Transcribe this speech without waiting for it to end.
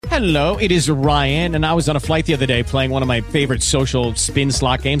Hello, it is Ryan, and I was on a flight the other day playing one of my favorite social spin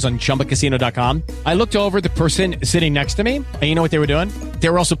slot games on ChumbaCasino.com. I looked over at the person sitting next to me, and you know what they were doing? They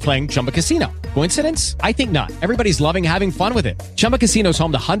were also playing Chumba Casino. Coincidence? I think not. Everybody's loving having fun with it. Chumba Casino is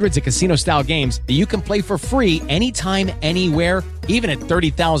home to hundreds of casino-style games that you can play for free anytime, anywhere, even at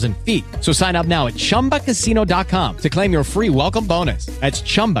 30,000 feet. So sign up now at ChumbaCasino.com to claim your free welcome bonus. That's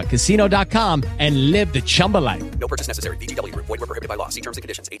ChumbaCasino.com and live the Chumba life. No purchase necessary. VGW. Void where prohibited by law. See terms and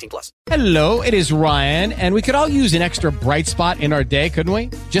conditions. 18+. Hello, it is Ryan, and we could all use an extra bright spot in our day, couldn't we?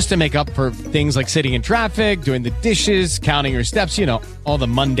 Just to make up for things like sitting in traffic, doing the dishes, counting your steps, you know, all the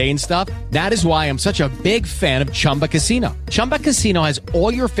mundane stuff. That is why I'm such a big fan of Chumba Casino. Chumba Casino has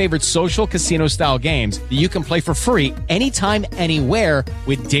all your favorite social casino-style games that you can play for free anytime, anywhere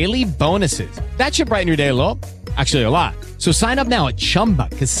with daily bonuses. That should brighten your day a little. Actually, a lot. So sign up now at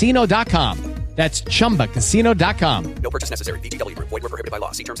ChumbaCasino.com. That's ChumbaCasino.com. No purchase necessary. VGW. Void where prohibited by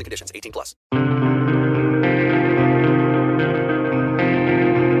law. See terms and conditions. 18+.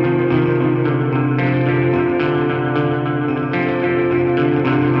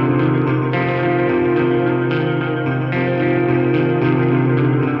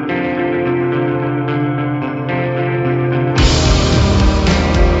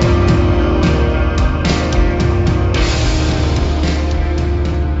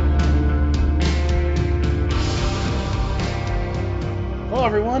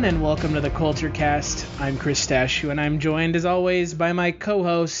 And welcome to the Culture Cast. I'm Chris Stashu, and I'm joined as always by my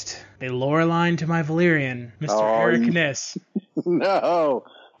co-host, the Loreline to my Valerian, Mr. Eric Niss. No.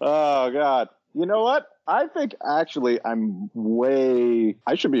 Oh, God. You know what? I think actually I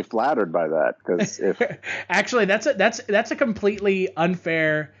should be flattered by that, because if actually that's a completely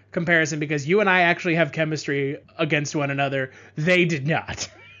unfair comparison, because you and I actually have chemistry against one another. They did not.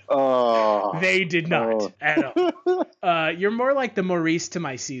 Oh, they did not at all. You're more like the Maurice to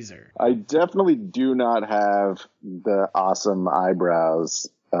my Caesar. I definitely do not have the awesome eyebrows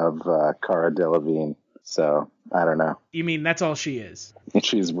of Cara Delevingne, so I don't know. You mean that's all she is?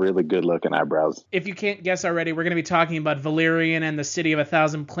 She's really good looking eyebrows. If you can't guess already, we're going to be talking about Valerian and the City of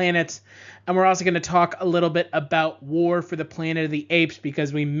 1,000 Planets, and we're also going to talk a little bit about War for the Planet of the Apes,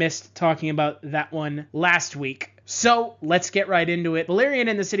 because we missed talking about that one last week. So let's get right into it. Valerian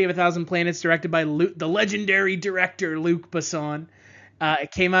and the City of 1,000 Planets, directed by the legendary director Luc Besson.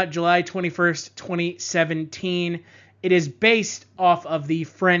 It came out July 21st, 2017. It is based off of the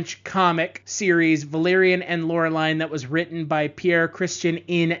French comic series Valerian and Laureline that was written by Pierre Christian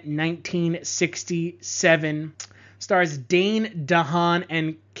in 1967. Stars Dane DeHaan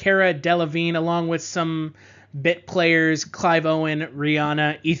and Cara Delevingne, along with some bit players Clive Owen,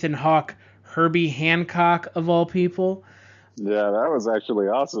 Rihanna, Ethan Hawke, Herbie Hancock, of all people. Yeah, that was actually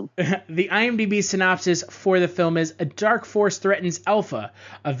awesome. The IMDb synopsis for the film is: a dark force threatens Alpha,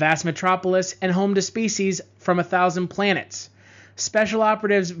 a vast metropolis and home to species from 1,000 planets. Special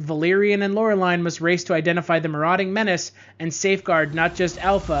operatives Valerian and Laureline must race to identify the marauding menace and safeguard not just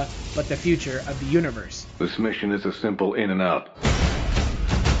Alpha, but the future of the universe. This mission is a simple in and out.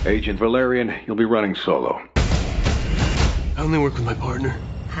 Agent Valerian, you'll be running solo. I only work with my partner.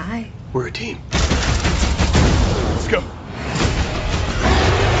 Hi. We're a team. Let's go.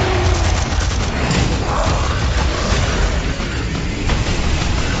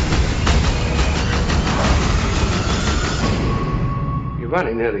 You're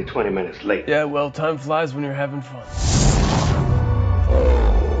running nearly 20 minutes late. Yeah, well, time flies when you're having fun.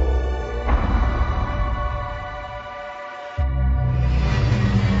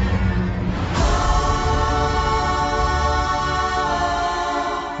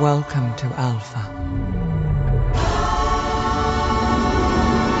 Welcome to Alpha.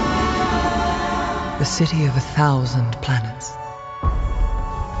 The city of 1,000 planets,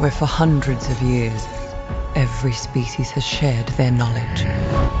 where for hundreds of years, every species has shared their knowledge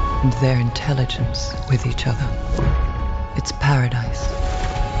and their intelligence with each other. It's paradise.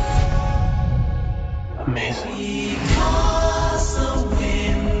 Amazing. Because the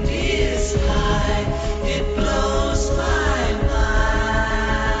wind is high, it blows my mind.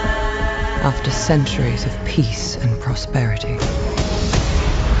 After centuries of peace and prosperity,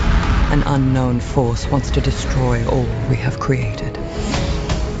 an unknown force wants to destroy all we have created.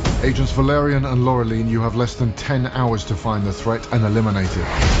 Agents Valerian and Laureline, you have less than 10 hours to find the threat and eliminate it.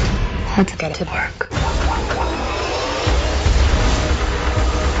 Let's get to work.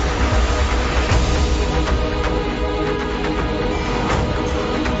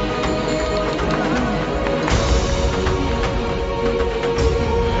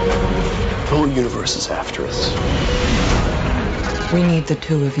 The whole universe is after us. We need the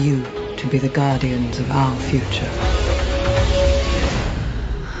two of you to be the guardians of our future.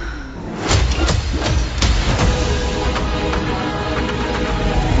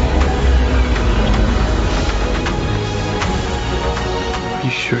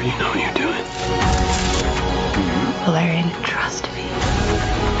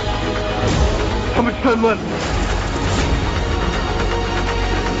 How much time left?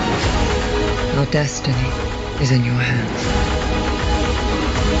 Your destiny is in your hands.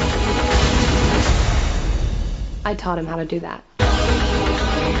 I taught him how to do that.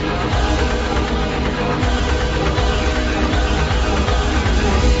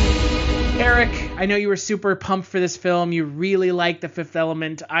 Eric, I know you were super pumped for this film. You really like The Fifth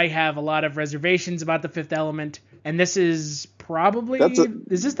Element. I have a lot of reservations about The Fifth Element. And this is probably...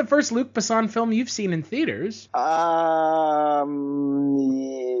 Is this the first Luc Besson film you've seen in theaters?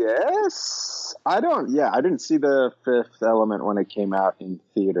 Yes. I didn't see The Fifth Element when it came out in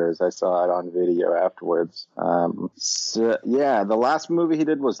theaters. I saw it on video afterwards. The last movie he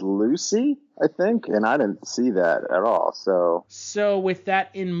did was Lucy, I think, and I didn't see that at all. So with that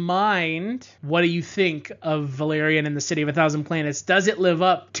in mind, what do you think of Valerian and the City of a Thousand Planets? Does it live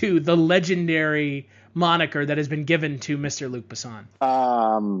up to the legendary moniker that has been given to Mr. Luc Besson?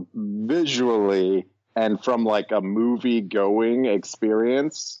 Visually and from like a movie going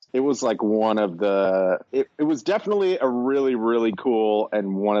experience, it was like one of the, it was definitely a really, really cool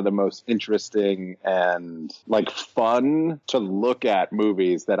and one of the most interesting and like fun to look at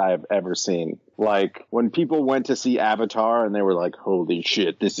movies that I have ever seen. Like when people went to see Avatar and they were like, holy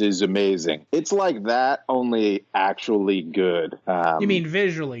shit, this is amazing. It's like that, only actually good. You mean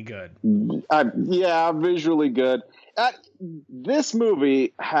visually good? Yeah, visually good. This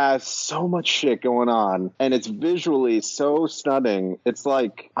movie has so much shit going on, and it's visually so stunning. It's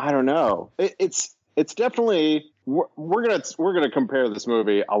like, I don't know. It's definitely, we're gonna compare this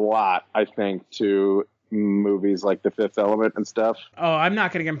movie a lot, I think, to movies like The Fifth Element and stuff. Oh, I'm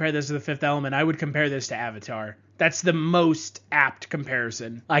not going to compare this to The Fifth Element. I would compare this to Avatar. That's the most apt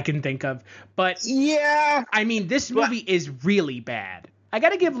comparison I can think of. But yeah, I mean, this movie is really bad. I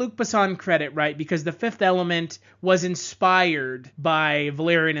got to give Luc Besson credit, right? Because The Fifth Element was inspired by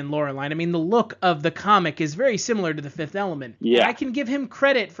Valerian and Laureline. I mean, the look of the comic is very similar to The Fifth Element. Yeah. And I can give him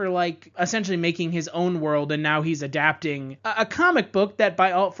credit for, like, essentially making his own world, and now he's adapting a comic book that,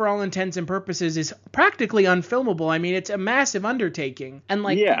 for all intents and purposes, is practically unfilmable. I mean, it's a massive undertaking. And,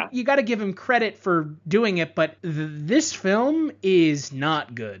 like, you got to give him credit for doing it, but this film is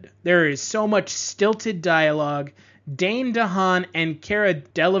not good. There is so much stilted dialogue. Dane DeHaan and Cara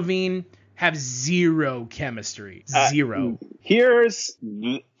Delevingne have zero chemistry. Zero. Here's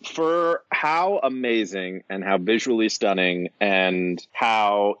for how amazing and how visually stunning and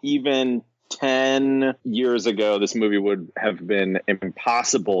how even 10 years ago this movie would have been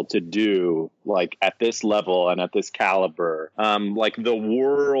impossible to do, like at this level and at this caliber. Like the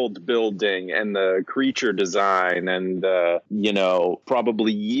world building and the creature design and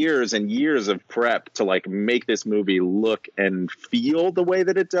probably years and years of prep to like make this movie look and feel the way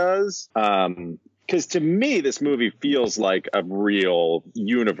that it does. Because to me, this movie feels like a real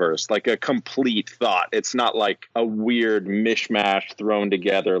universe, like a complete thought. It's not like a weird mishmash thrown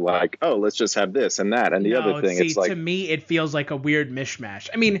together like, oh, let's just have this and that and the other thing. It's like, to me, it feels like a weird mishmash.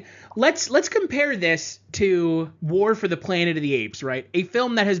 I mean, let's compare this to War for the Planet of the Apes, right? A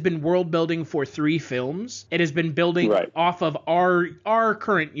film that has been world building for 3 films. It has been building off of our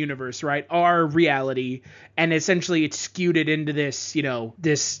current universe, right? Our reality. And essentially it's skewed it into this,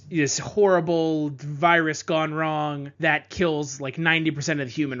 this horrible virus gone wrong that kills like 90% of the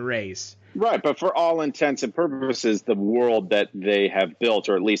human race. Right, but for all intents and purposes, the world that they have built,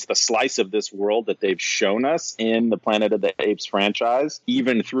 or at least the slice of this world that they've shown us in the Planet of the Apes franchise,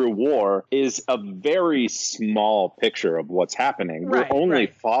 even through war, is a very small picture of what's happening. We're only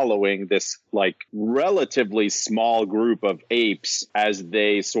following this like relatively small group of apes as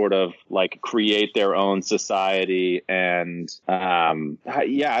they sort of like create their own society. And I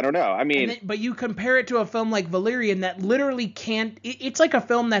don't know. I mean, but you compare it to a film like Valerian that literally can't. It's like a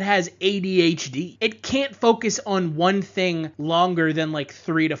film that has ADHD. It can't focus on one thing longer than like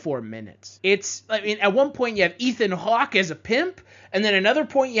 3 to 4 minutes. At one point you have Ethan Hawke as a pimp, and then another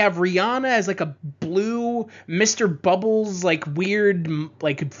point you have Rihanna as like a blue Mr. Bubbles, like weird,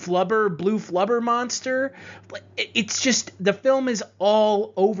 like blue flubber monster. It's just, the film is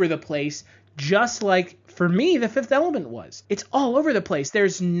all over the place, just like, for me, The Fifth Element was. It's all over the place.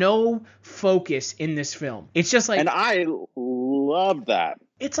 There's no focus in this film. It's just like... And I love that.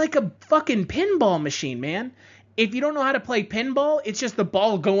 It's like a fucking pinball machine, man. If you don't know how to play pinball, it's just the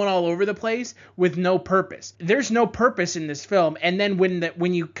ball going all over the place with no purpose. There's no purpose in this film. And then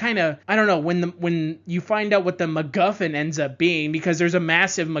when you kind of, I don't know, when you find out what the MacGuffin ends up being, because there's a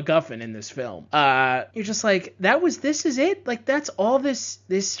massive MacGuffin in this film, you're just like, this is it? Like, that's all this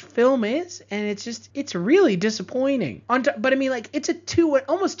film is? And it's really disappointing. But I mean, like, it's a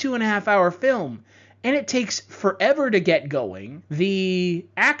almost 2.5 hour film. and it takes forever to get going. The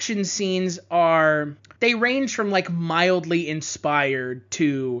action scenes they range from like mildly inspired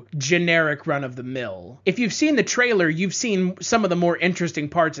to generic run of the mill. If you've seen the trailer, you've seen some of the more interesting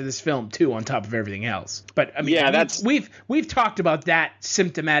parts of this film too, on top of everything else. But I mean, we've talked about that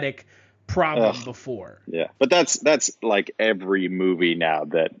symptomatic problem before. Yeah, but that's like every movie now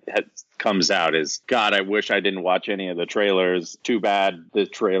that comes out is, God, I wish I didn't watch any of the trailers. Too bad the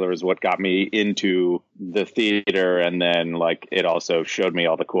trailer is what got me into the theater, and then like it also showed me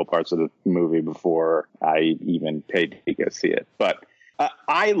all the cool parts of the movie before I even paid to go see it. But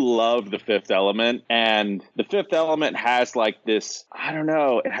I love The Fifth Element, and The Fifth Element has like this, I don't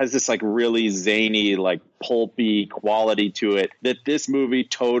know, it has this like really zany, like pulpy quality to it that this movie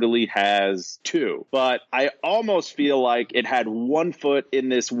totally has too. But I almost feel like it had one foot in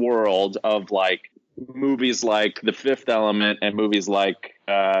this world of like movies like The Fifth Element and movies like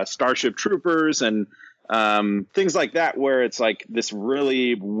Starship Troopers and things like that, where it's like this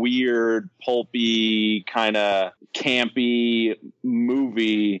really weird, pulpy, kind of campy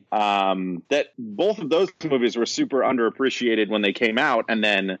movie, that both of those movies were super underappreciated when they came out, and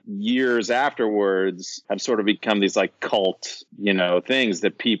then years afterwards have sort of become these like cult, things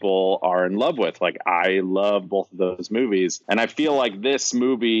that people are in love with. Like, I love both of those movies, and I feel like this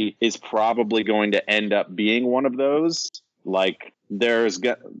movie is probably going to end up being one of those. Like,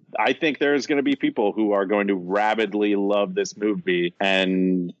 I think there's going to be people who are going to rabidly love this movie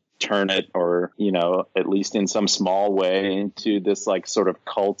and turn it, or, at least in some small way, into this like sort of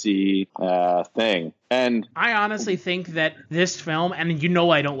culty thing. And I honestly think that this film, and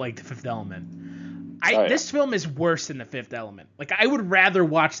I don't like The Fifth Element. This film is worse than The Fifth Element. Like, I would rather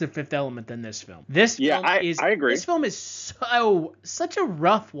watch The Fifth Element than this film. I agree. This film is such a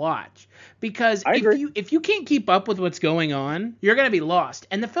rough watch, because if you can't keep up with what's going on, you're going to be lost.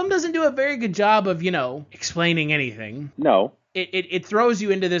 And the film doesn't do a very good job of, explaining anything. No. It throws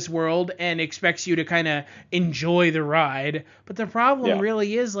you into this world and expects you to kind of enjoy the ride. But the problem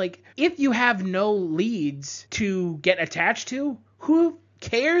really is, like, if you have no leads to get attached to, who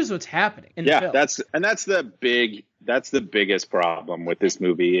cares what's happening in the film? That's the biggest problem with this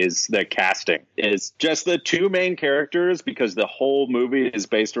movie, is the casting. Is just the two main characters, because the whole movie is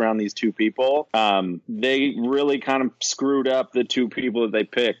based around these two people. They really kind of screwed up the two people that they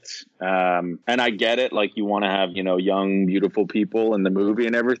picked. And I get it, like, you want to have, young, beautiful people in the movie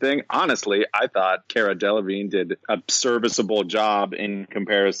and everything. Honestly, I thought Cara Delevingne did a serviceable job in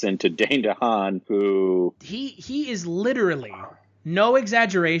comparison to Dane DeHaan, who... He is literally... No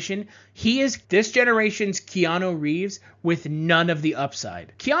exaggeration. He is this generation's Keanu Reeves with none of the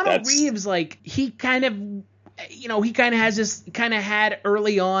upside. Reeves, like, he kind of has this kind of had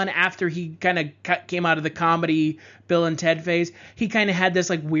early on, after he kind of came out of the comedy Bill and Ted phase, he kind of had this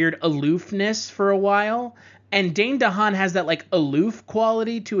like weird aloofness for a while. And Dane DeHaan has that like aloof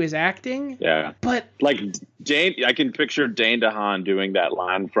quality to his acting. Yeah. But like I can picture Dane DeHaan doing that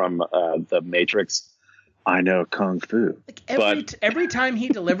line from The Matrix. I know Kung Fu. Like every time he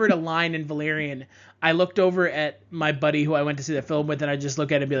delivered a line in Valerian, I looked over at my buddy who I went to see the film with, and I just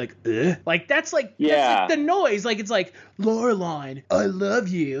look at it and be like, ugh. Like, that's like the noise. Like, it's like, Laureline, I love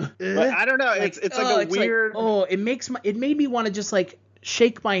you. But I don't know. Like, it's like a weird. Like, it made me want to just like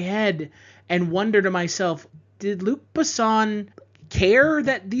shake my head and wonder to myself, did Luc Besson care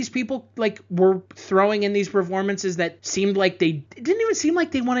that these people like were throwing in these performances that seemed like it didn't even seem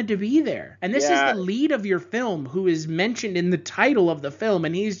like they wanted to be there? And this is the lead of your film, who is mentioned in the title of the film,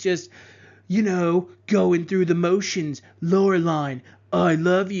 and he's just, going through the motions. Laureline, I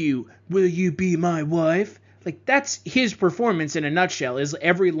love you. Will you be my wife? Like, that's his performance in a nutshell. Is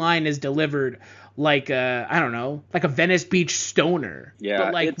every line is delivered like a Venice Beach stoner. Yeah,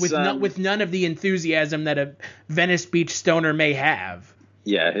 but like with none of the enthusiasm that a Venice Beach stoner may have.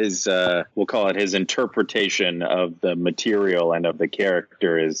 Yeah, his we'll call it his interpretation of the material and of the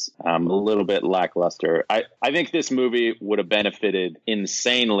character is a little bit lackluster. I think this movie would have benefited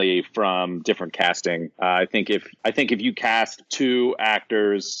insanely from different casting. I think if you cast two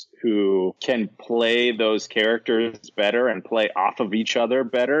actors who can play those characters better and play off of each other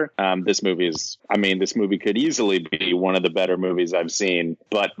better, this movie could easily be one of the better movies I've seen.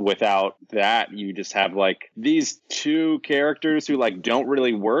 But without that, you just have like these two characters who like don't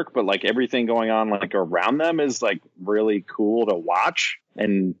really work, but like everything going on like around them is like really cool to watch.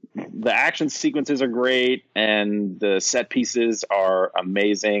 And the action sequences are great, and the set pieces are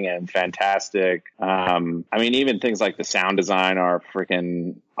amazing and fantastic. Even things like the sound design are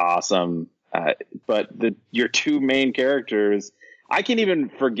freaking awesome. But your two main characters, I can even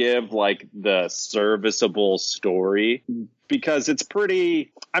forgive like the serviceable story because it's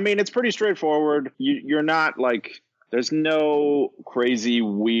pretty straightforward. You're not like, there's no crazy,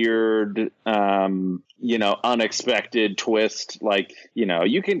 weird, unexpected twist. Like,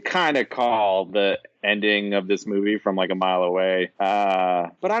 you can kind of call the ending of this movie from like a mile away.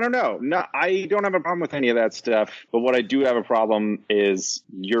 But I don't know. No, I don't have a problem with any of that stuff. But what I do have a problem is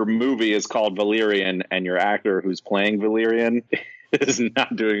your movie is called Valerian and your actor who's playing Valerian is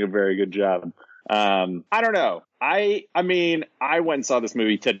not doing a very good job. I don't know. I mean, I went and saw this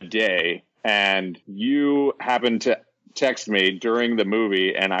movie today, and you happened to text me during the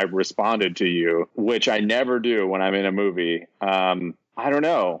movie, and I responded to you, which I never do when I'm in a movie. I don't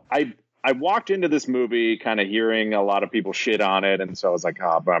know. I walked into this movie kind of hearing a lot of people shit on it, and so I was like,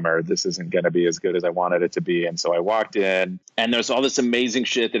 oh, bummer, this isn't going to be as good as I wanted it to be. And so I walked in, and there's all this amazing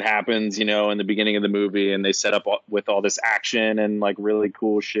shit that happens, in the beginning of the movie, and they set up with all this action and like really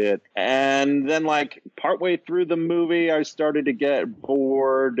cool shit. And then like partway through the movie, I started to get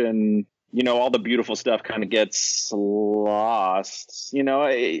bored, and all the beautiful stuff kind of gets lost.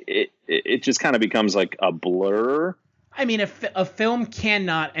 It just kind of becomes like a blur. I mean, a film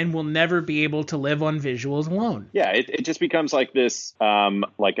cannot and will never be able to live on visuals alone. Yeah, it just becomes like this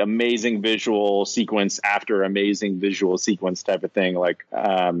like amazing visual sequence after amazing visual sequence type of thing, like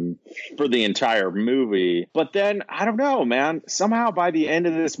for the entire movie. But then, I don't know, man, somehow by the end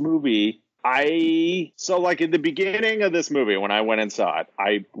of this movie, like in the beginning of this movie, when I went and saw it,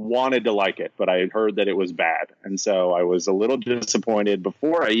 I wanted to like it, but I had heard that it was bad. And so I was a little disappointed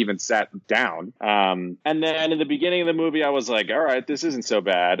before I even sat down. And then in the beginning of the movie, I was like, all right, this isn't so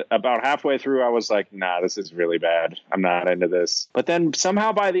bad. About halfway through, I was like, nah, this is really bad. I'm not into this. But then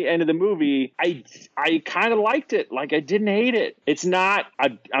somehow by the end of the movie, I kind of liked it. Like, I didn't hate it. It's not,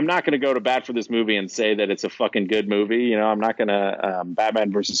 I'm not going to go to bat for this movie and say that it's a fucking good movie. I'm not going to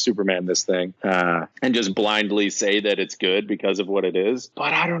Batman versus Superman this thing. And just blindly say that it's good because of what it is.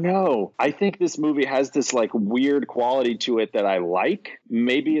 But I don't know. I think this movie has this like weird quality to it that I like.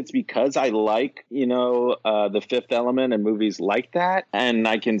 Maybe it's because I like, The Fifth Element and movies like that. And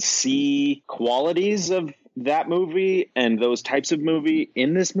I can see qualities of that movie and those types of movie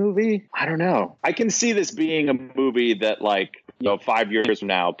in this movie. I don't know. I can see this being a movie that like, 5 years from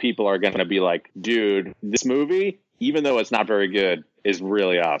now, people are going to be like, dude, this movie, even though it's not very good, is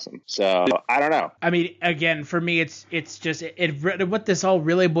really awesome. So I don't know. I mean, again, for me, it's just what this all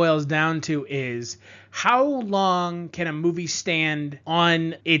really boils down to is how long can a movie stand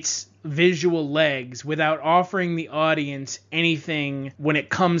on its visual legs without offering the audience anything when it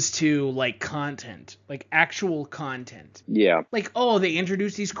comes to like content, like actual content. Yeah. Like, oh, they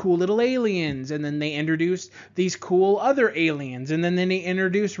introduced these cool little aliens, and then they introduced these cool other aliens, and then they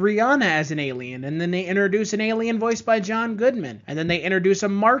introduced Rihanna as an alien, and then they introduce an alien voiced by John Goodman, and then they introduce a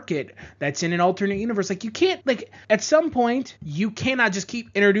market that's in an alternate universe. Like, you can't, like, at some point, you cannot just keep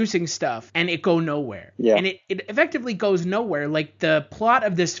introducing stuff and it go nowhere. Yeah. And it effectively goes nowhere. Like, the plot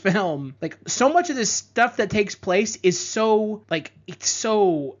of this film, like, so much of this stuff that takes place is so, like, it's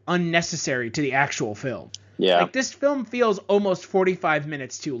so unnecessary to the actual film. Yeah. Like, this film feels almost 45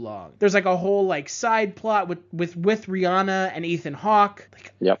 minutes too long. There's like a whole like side plot with Rihanna and Ethan Hawke.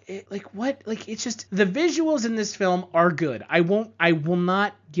 Like, yep. What? Like, it's just, the visuals in this film are good. I will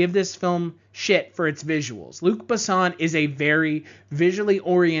not give this film shit for its visuals. Luc Besson is a very visually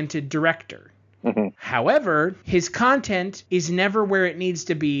oriented director. Mm-hmm. However, his content is never where it needs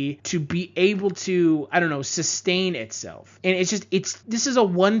to be able to, I don't know, sustain itself. And this is a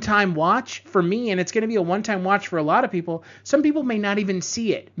one-time watch for me, and it's going to be a one-time watch for a lot of people. Some people may not even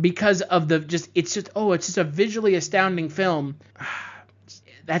see it because of it's just a visually astounding film.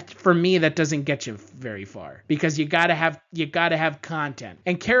 That, for me, that doesn't get you very far, because you gotta have content.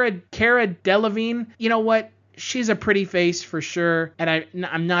 And Cara Delevingne, you know what? She's a pretty face for sure, and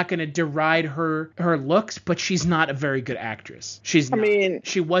I'm not going to deride her looks, but she's not a very good actress.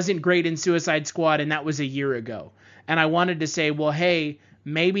 She wasn't great in Suicide Squad, and that was a year ago. And I wanted to say, well, hey,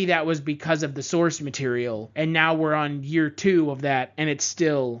 maybe that was because of the source material, and now we're on year 2 of that, and it's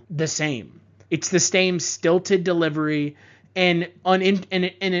still the same. It's the same stilted delivery and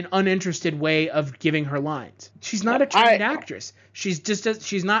an uninterested way of giving her lines. She's not a trained actress.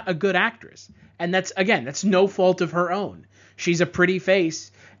 She's not a good actress. And that's no fault of her own. She's a pretty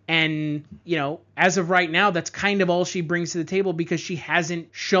face. And, as of right now, that's kind of all she brings to the table, because she hasn't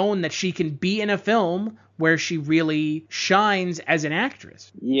shown that she can be in a film where she really shines as an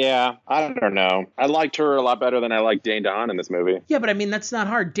actress. Yeah, I don't know. I liked her a lot better than I liked Dane DeHaan in this movie. Yeah, but I mean, that's not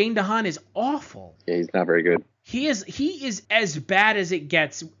hard. Dane DeHaan is awful. Yeah, he's not very good. He is as bad as it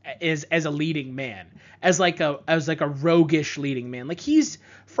gets as a leading man, as like a roguish leading man. Like, he's,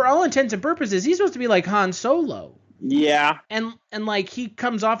 for all intents and purposes, he's supposed to be like Han Solo. Yeah. And like, he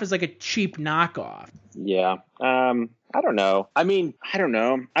comes off as like a cheap knockoff. Yeah. I don't know. I mean, I don't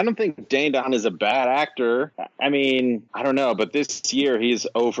know. I don't think Dane Don is a bad actor. I mean, I don't know. But this year he's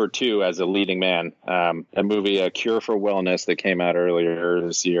 0 for 2 as a leading man. A movie, A Cure for Wellness, that came out earlier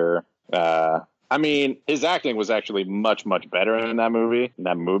this year. I mean, his acting was actually much, much better in that movie.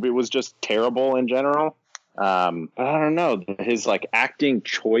 That movie was just terrible in general. But I don't know. His like acting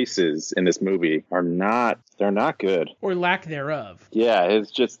choices in this movie they're not good. Or lack thereof. Yeah,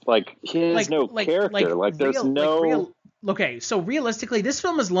 it's just like he has no character. Like there's no. Okay, so realistically, this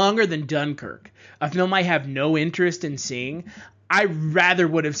film is longer than Dunkirk, a film I have no interest in seeing. I rather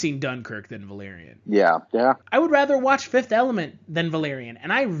would have seen Dunkirk than Valerian. Yeah. I would rather watch Fifth Element than Valerian,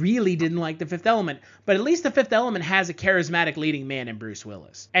 and I really didn't like The Fifth Element. But at least The Fifth Element has a charismatic leading man in Bruce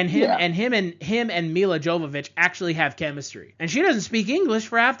Willis, and him and Mila Jovovich actually have chemistry. And she doesn't speak English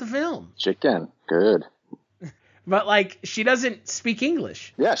for half the film. Chicken, good. But like, she doesn't speak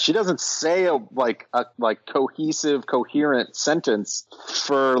English. Yeah, she doesn't say a cohesive, coherent sentence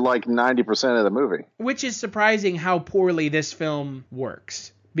for like 90% of the movie. Which is surprising how poorly this film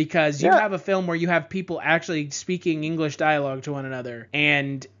works. Because you have a film where you have people actually speaking English dialogue to one another,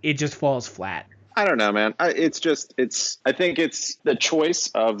 and it just falls flat. I don't know, man. I think it's the choice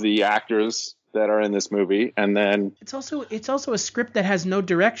of the actors that are in this movie, and then it's also a script that has no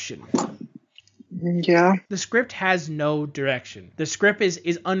direction. Yeah. The script has no direction. The script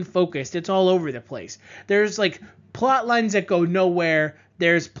is unfocused. It's all over the place. There's like plot lines that go nowhere.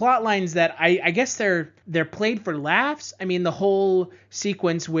 There's plot lines that I guess they're played for laughs. I mean, the whole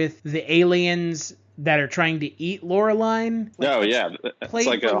sequence with the aliens that are trying to eat Laureline. Played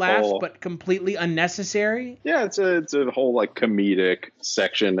like for laughs, but completely unnecessary. Yeah, it's a whole like comedic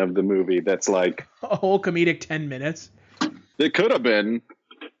section of the movie that's like a whole comedic 10 minutes. It could have been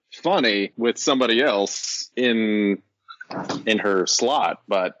funny with somebody else in her slot,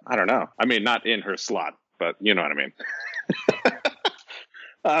 but I don't know. I mean, not in her slot, but you know what I mean.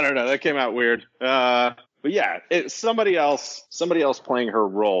 I don't know. That came out weird. But yeah, somebody else playing her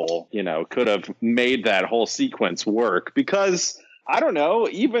role, you know, could have made that whole sequence work, because I don't know,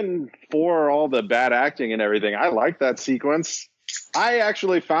 even for all the bad acting and everything, I like that sequence. I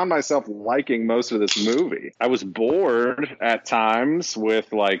actually found myself liking most of this movie. I was bored at times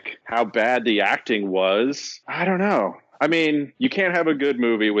with like how bad the acting was. I don't know. I mean, you can't have a good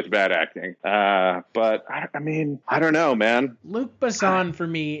movie with bad acting. But I mean, I don't know, man. Luc Besson for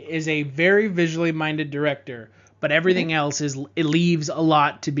me is a very visually minded director, but everything else it leaves a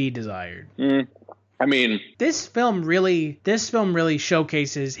lot to be desired. I mean, this film really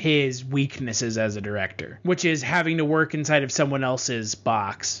showcases his weaknesses as a director, which is having to work inside of someone else's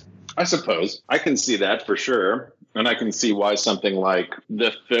box. I suppose I can see that for sure. And I can see why something like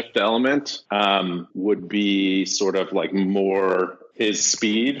The Fifth Element would be sort of like more his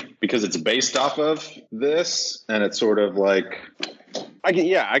speed, because it's based off of this, and it's sort of like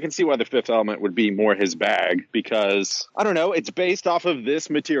I can see why The Fifth Element would be more his bag, because I don't know, it's based off of this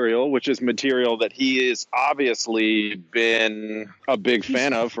material, which is material that he has obviously been a big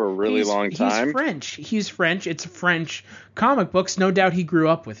fan of for a really long time. He's French. It's French comic books. No doubt he grew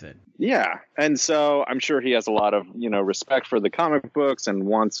up with it. Yeah. And so I'm sure he has a lot of, respect for the comic books and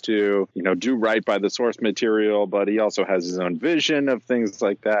wants to, do right by the source material, but he also has his own vision of things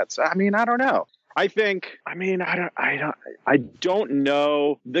like that. So, I mean, I don't know. I don't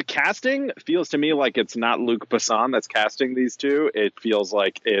know. The casting feels to me like it's not Luc Besson that's casting these two. It feels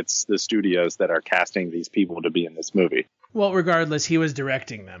like it's the studios that are casting these people to be in this movie. Well, regardless, he was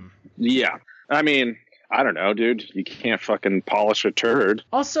directing them. Yeah. I mean, I don't know, dude. You can't fucking polish a turd.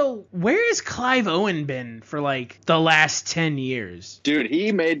 Also, where has Clive Owen been for, like, the last 10 years? Dude,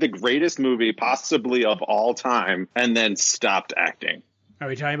 he made the greatest movie possibly of all time and then stopped acting. Are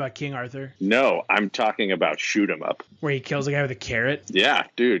we talking about King Arthur? No, I'm talking about Shoot 'Em Up. Where he kills a guy with a carrot? Yeah,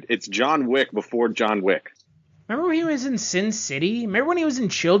 dude. It's John Wick before John Wick. Remember when he was in Sin City? Remember when he was in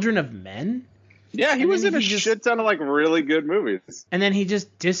Children of Men? Yeah, he was in a shit ton of like really good movies. And then he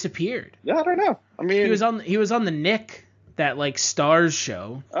just disappeared. Yeah, I don't know. I mean, he was on the Nick, that like Stars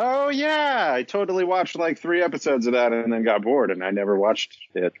show. Oh yeah, I totally watched like 3 episodes of that and then got bored, and I never watched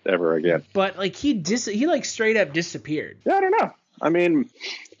it ever again. But like he like straight up disappeared. Yeah, I don't know. I mean,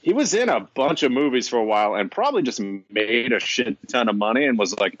 he was in a bunch of movies for a while and probably just made a shit ton of money and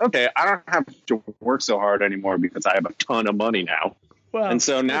was like, okay, I don't have to work so hard anymore because I have a ton of money now. Well, and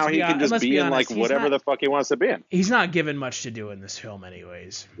so now he can just be in like whatever the fuck he wants to be in. He's not given much to do in this film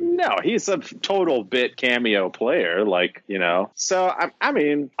anyways. No, he's a total bit cameo player, like, you know. So, I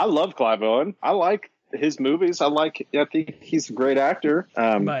mean, I love Clive Owen. I like his movies. I think he's a great actor.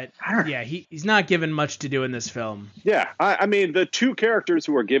 But yeah, he's not given much to do in this film. Yeah, I mean, the two characters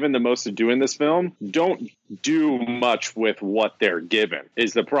who are given the most to do in this film don't do much with what they're given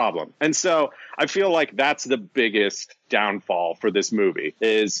is the problem. And so I feel like that's the biggest downfall for this movie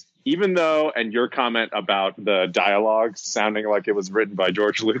is even though, and your comment about the dialogue sounding like it was written by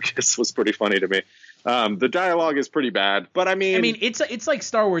George Lucas was pretty funny to me. The dialogue is pretty bad, but I mean, it's like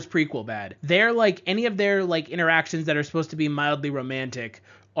Star Wars prequel bad. They're like any of their like interactions that are supposed to be mildly romantic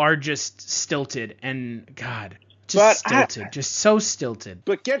are just stilted and just so stilted.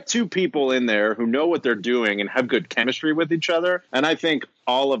 But get two people in there who know what they're doing and have good chemistry with each other, and I think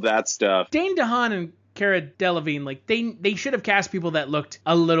all of that stuff. Dane DeHaan and Cara Delevingne, like they should have cast people that looked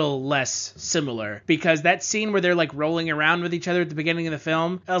a little less similar, because that scene where they're like rolling around with each other at the beginning of the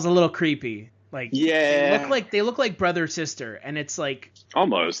film, that was a little creepy. Like, yeah, they look like brother sister, and it's like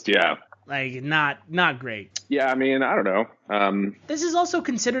almost, yeah, like not great. Yeah, I mean, I don't know. This is also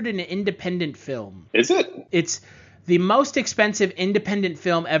considered an independent film. Is it? It's the most expensive independent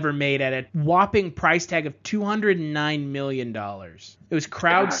film ever made at a whopping price tag of $209 million. It was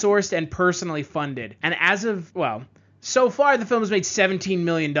crowdsourced and personally funded, and so far the film has made $17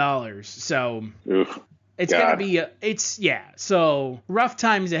 million. So. Oof. It's going to be, so rough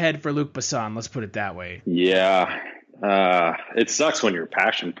times ahead for Luc Besson, let's put it that way. Yeah. It sucks when your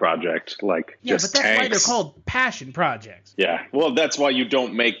passion project, like, just but that's tanks. why they're called passion projects. Yeah. Well, that's why you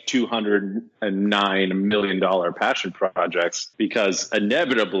don't make $209 million passion projects, because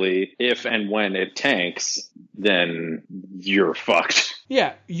inevitably, if and when it tanks, then you're fucked.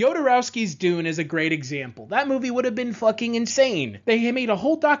 Yeah, Jodorowsky's Dune is a great example. That movie would have been fucking insane. They made a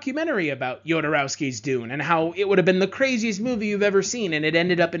whole documentary about Jodorowsky's Dune and how it would have been the craziest movie you've ever seen, and it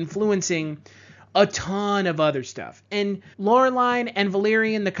ended up influencing a ton of other stuff. And Laureline and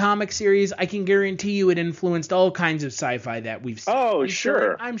Valerian, the comic series, I can guarantee you it influenced all kinds of sci-fi that we've seen. Oh,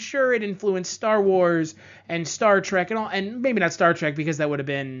 sure. I'm sure it influenced Star Wars and Star Trek and all, and maybe not Star Trek because that would have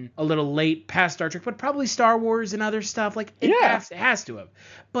been a little late past Star Trek, but probably Star Wars and other stuff. Like, it has to have.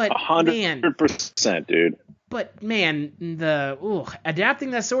 But 100%, dude. But man,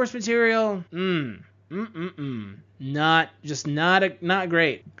 adapting that source material, not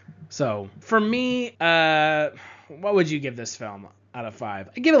great. So for me, what would you give this film out of 5?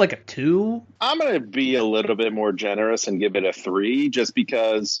 I give it like a 2. I'm going to be a little bit more generous and give it a 3, just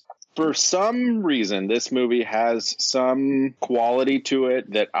because for some reason this movie has some quality to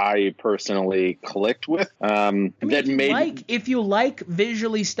it that I personally clicked with. If you like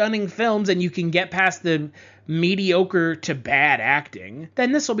visually stunning films and you can get past the mediocre to bad acting,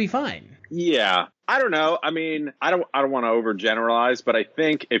 then this will be fine. Yeah. I don't know. I mean, I don't want to overgeneralize, but I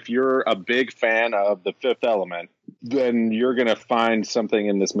think if you're a big fan of The Fifth Element, then you're going to find something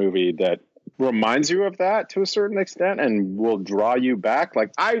in this movie that reminds you of that to a certain extent and will draw you back.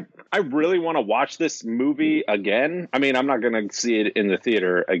 Like, I really want to watch this movie again. I mean, I'm not going to see it in the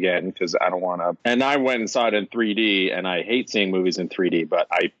theater again because I don't want to. And I went and saw it in 3D, and I hate seeing movies in 3D, but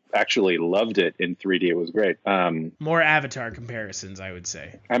I actually loved it in 3D. It was great. More Avatar comparisons, I would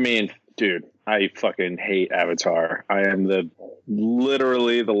say. I mean, dude, I fucking hate Avatar. I am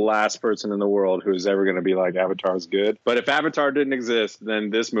literally the last person in the world who's ever going to be like, Avatar's good. But if Avatar didn't exist, then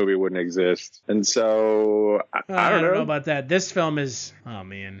this movie wouldn't exist. And so, I don't know about that. This film is, oh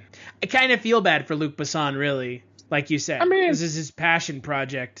man. I kind of feel bad for Luc Besson, really. Like you said, this is his passion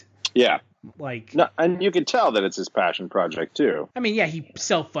project. Yeah. Like, no, and you can tell that it's his passion project too. I mean, yeah, he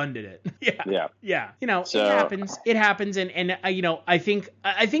self-funded it. Yeah. You know, so, it happens. And you know, I think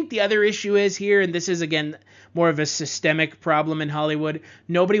the other issue is here, and this is again more of a systemic problem in Hollywood.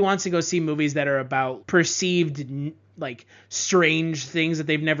 Nobody wants to go see movies that are about perceived like strange things that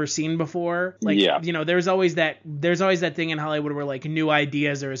they've never seen before. Like, you know, there's always that thing in Hollywood where like new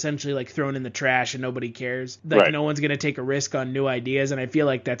ideas are essentially like thrown in the trash and nobody cares. Like, no one's going to take a risk on new ideas. And I feel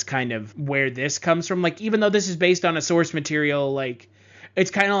like that's kind of where this comes from. Like, even though this is based on a source material, like,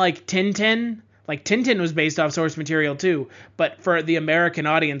 it's kind of like Tintin. Like, Tintin was based off source material too, but for the American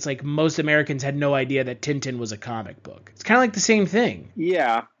audience, like, most Americans had no idea that Tintin was a comic book. It's kind of like the same thing.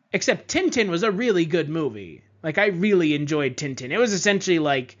 Yeah. Except Tintin was a really good movie. Like, I really enjoyed Tintin. It was essentially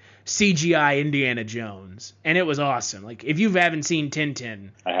like CGI Indiana Jones, and it was awesome. Like, if you haven't seen Tintin,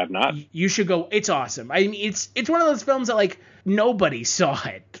 I have not. You should go. It's awesome. I mean, it's one of those films that like nobody saw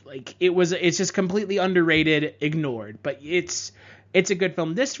it. Like, it's just completely underrated, ignored. But it's a good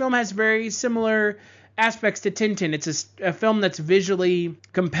film. This film has very similar aspects to Tintin. It's a film that's visually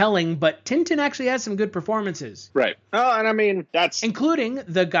compelling, but Tintin actually has some good performances. Right. Oh, and I mean, that's... including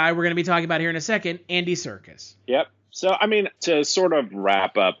the guy we're going to be talking about here in a second, Andy Serkis. Yep. So, I mean, to sort of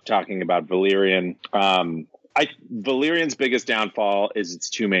wrap up talking about Valerian, Valerian's biggest downfall is its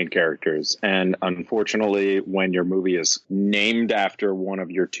two main characters. And unfortunately, when your movie is named after one of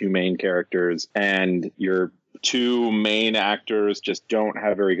your two main characters and your two main actors just don't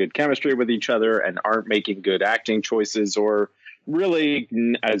have very good chemistry with each other and aren't making good acting choices, or really,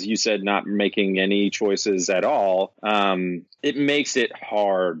 as you said, not making any choices at all, it makes it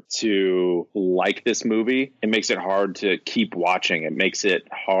hard to like this movie. It makes it hard to keep watching. It makes it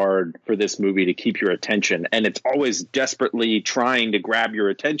hard for this movie to keep your attention. And it's always desperately trying to grab your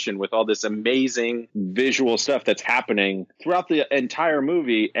attention with all this amazing visual stuff that's happening throughout the entire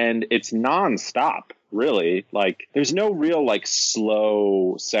movie. And it's nonstop. Really, like, there's no real like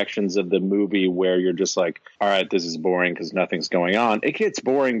slow sections of the movie where you're just like, all right, this is boring because nothing's going on. It gets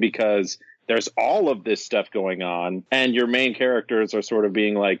boring because there's all of this stuff going on and your main characters are sort of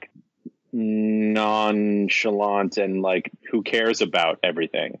being like nonchalant and like, who cares about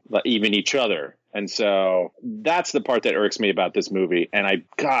everything, even each other. And so that's the part that irks me about this movie. And I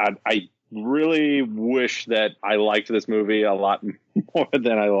really wish that I liked this movie a lot more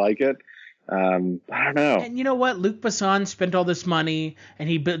than I like it. I don't know. And you know what? Luc Besson spent all this money and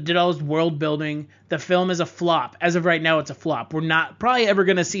he did all his world building. The film is a flop. As of right now, it's a flop. We're not probably ever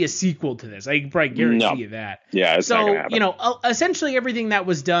going to see a sequel to this. I can probably guarantee you that. Yeah, it's not going to happen. So, you know, essentially everything that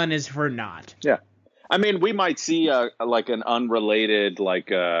was done is for naught. Yeah. I mean, we might see like an unrelated,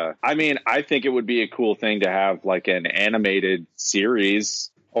 like, I mean, I think it would be a cool thing to have like an animated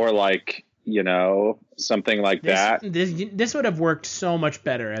series or like, you know, something like that. This would have worked so much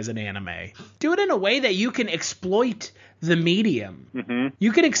better as an anime. Do it in a way that you can exploit the medium. Mm-hmm.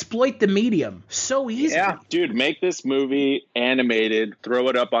 You can exploit the medium so easily. Yeah, dude, make this movie animated, throw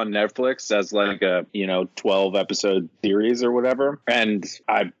it up on Netflix as like a, 12 episode series or whatever. And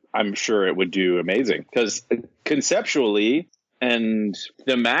I'm sure it would do amazing because conceptually and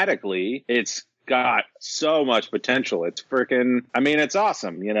thematically, it's got so much potential. It's freaking, I mean, it's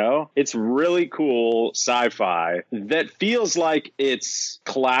awesome, It's really cool sci-fi that feels like it's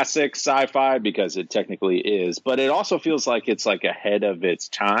classic sci-fi because it technically is, but it also feels like it's like ahead of its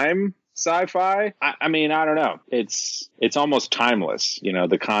time sci-fi. I mean, I don't know. It's almost timeless,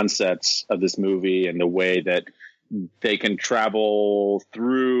 the concepts of this movie and the way that they can travel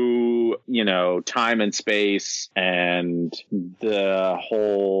through, time and space and the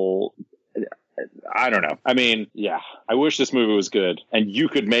whole, I don't know. I mean, yeah, I wish this movie was good and you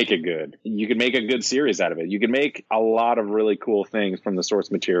could make it good. You could make a good series out of it. You could make a lot of really cool things from the source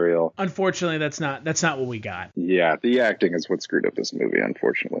material. Unfortunately, that's not what we got. Yeah, the acting is what screwed up this movie,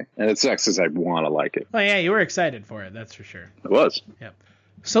 unfortunately. And it sucks because I want to like it. Oh, yeah, you were excited for it. That's for sure. It was. Yep.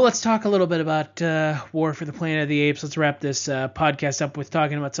 So let's talk a little bit about War for the Planet of the Apes. Let's wrap this podcast up with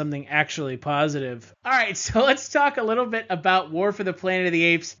talking about something actually positive. All right, so let's talk a little bit about War for the Planet of the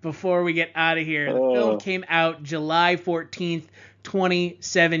Apes before we get out of here. The film came out July 14th,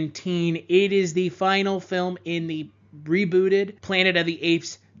 2017. It is the final film in the rebooted Planet of the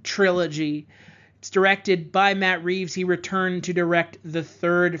Apes trilogy. It's directed by Matt Reeves. He returned to direct the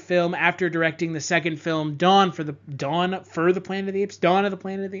third film after directing the second film, Dawn of the Planet of the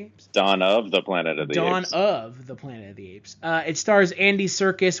Apes. It stars Andy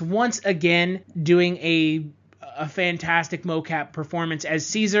Serkis once again doing a fantastic mocap performance as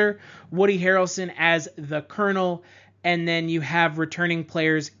Caesar, Woody Harrelson as the Colonel, and then you have returning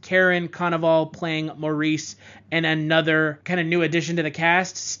players Karen Konoval playing Maurice, and another kind of new addition to the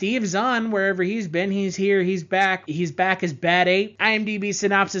cast, Steve Zahn, wherever he's been, he's here, he's back. He's back as Bad Ape. IMDb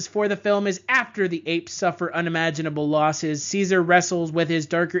synopsis for the film is: after the apes suffer unimaginable losses, Caesar wrestles with his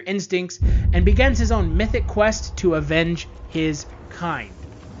darker instincts and begins his own mythic quest to avenge his kind.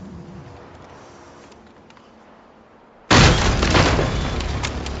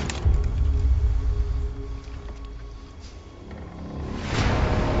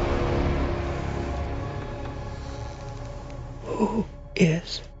 Who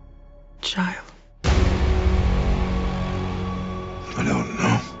is child? I don't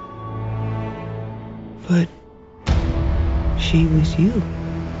know. But she was you.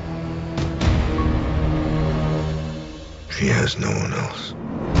 She has no one else.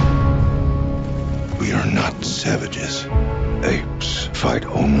 We are not savages. Apes fight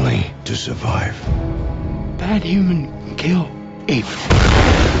only to survive. Bad human kill ape.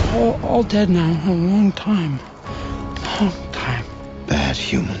 All dead now. A long time. Long time. Bad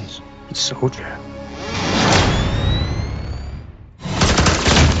humans. Soldier.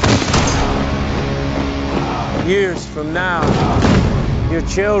 Years from now, your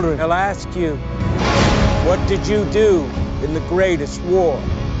children will ask you, what did you do in the greatest war?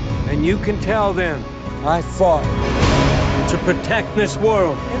 And you can tell them, I fought to protect this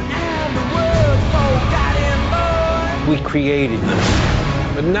world. We created them.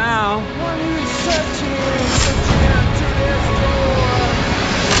 But now,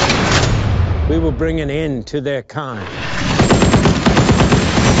 we will bring an end to their kind.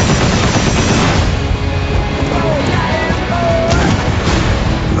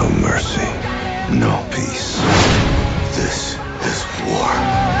 No mercy, no peace. This is war.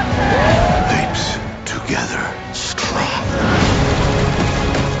 Apes together, strong.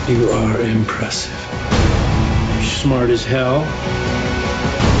 You are impressive. You're smart as hell.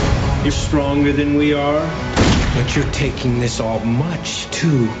 You're stronger than we are. But you're taking this all much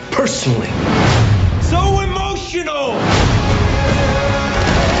too personally. So emotional!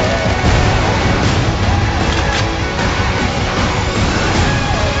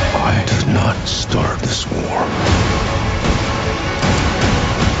 I did not start this war.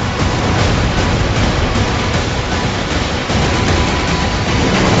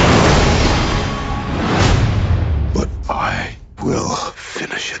 But I will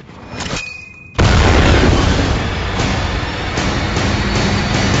finish it.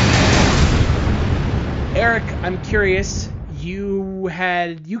 Eric, I'm curious.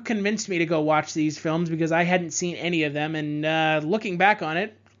 You convinced me to go watch these films because I hadn't seen any of them, and looking back on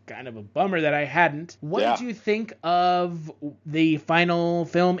it, kind of a bummer that I hadn't. What did you think of the final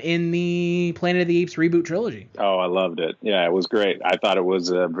film in the Planet of the Apes reboot trilogy? Oh, I loved it. Yeah, it was great. I thought it was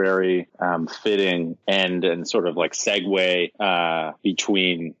a very fitting end and sort of like segue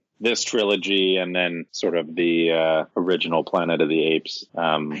between this trilogy and then sort of the original Planet of the Apes.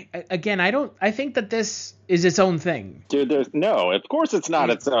 I think that this is its own thing. Dude, of course it's not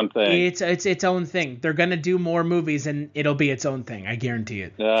its own thing. It's its own thing. They're gonna do more movies and it'll be its own thing. I guarantee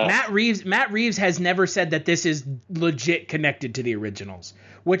it. Matt Reeves has never said that this is legit connected to the originals,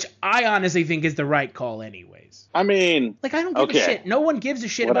 which I honestly think is the right call anyways. I mean, like, I don't give a shit. No one gives a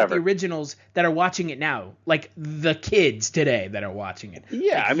shit about the originals that are watching it now. Like the kids today that are watching it.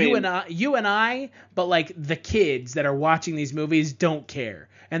 Yeah, like, I mean, you and I, but like the kids that are watching these movies don't care.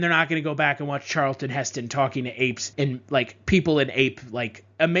 And they're not going to go back and watch Charlton Heston talking to apes and like people in ape, like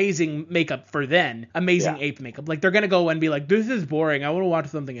amazing makeup for then, ape makeup. Like they're going to go and be like, this is boring. I want to watch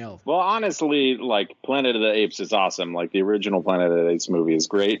something else. Well, honestly, like Planet of the Apes is awesome. Like the original Planet of the Apes movie is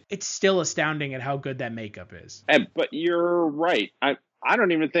great. It's still astounding at how good that makeup is. But you're right. I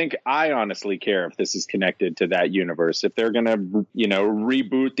don't even think I honestly care if this is connected to that universe. If they're going to,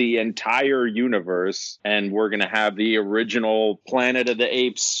 reboot the entire universe and we're going to have the original Planet of the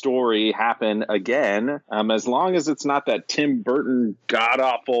Apes story happen again, as long as it's not that Tim Burton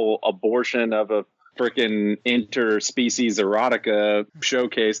god-awful abortion of a freaking interspecies erotica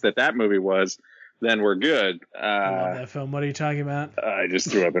showcase that movie was, then we're good. I love that film. What are you talking about? I just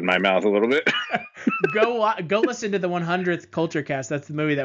threw up in my mouth a little bit. Go listen to the 100th Culture Cast. That's the movie that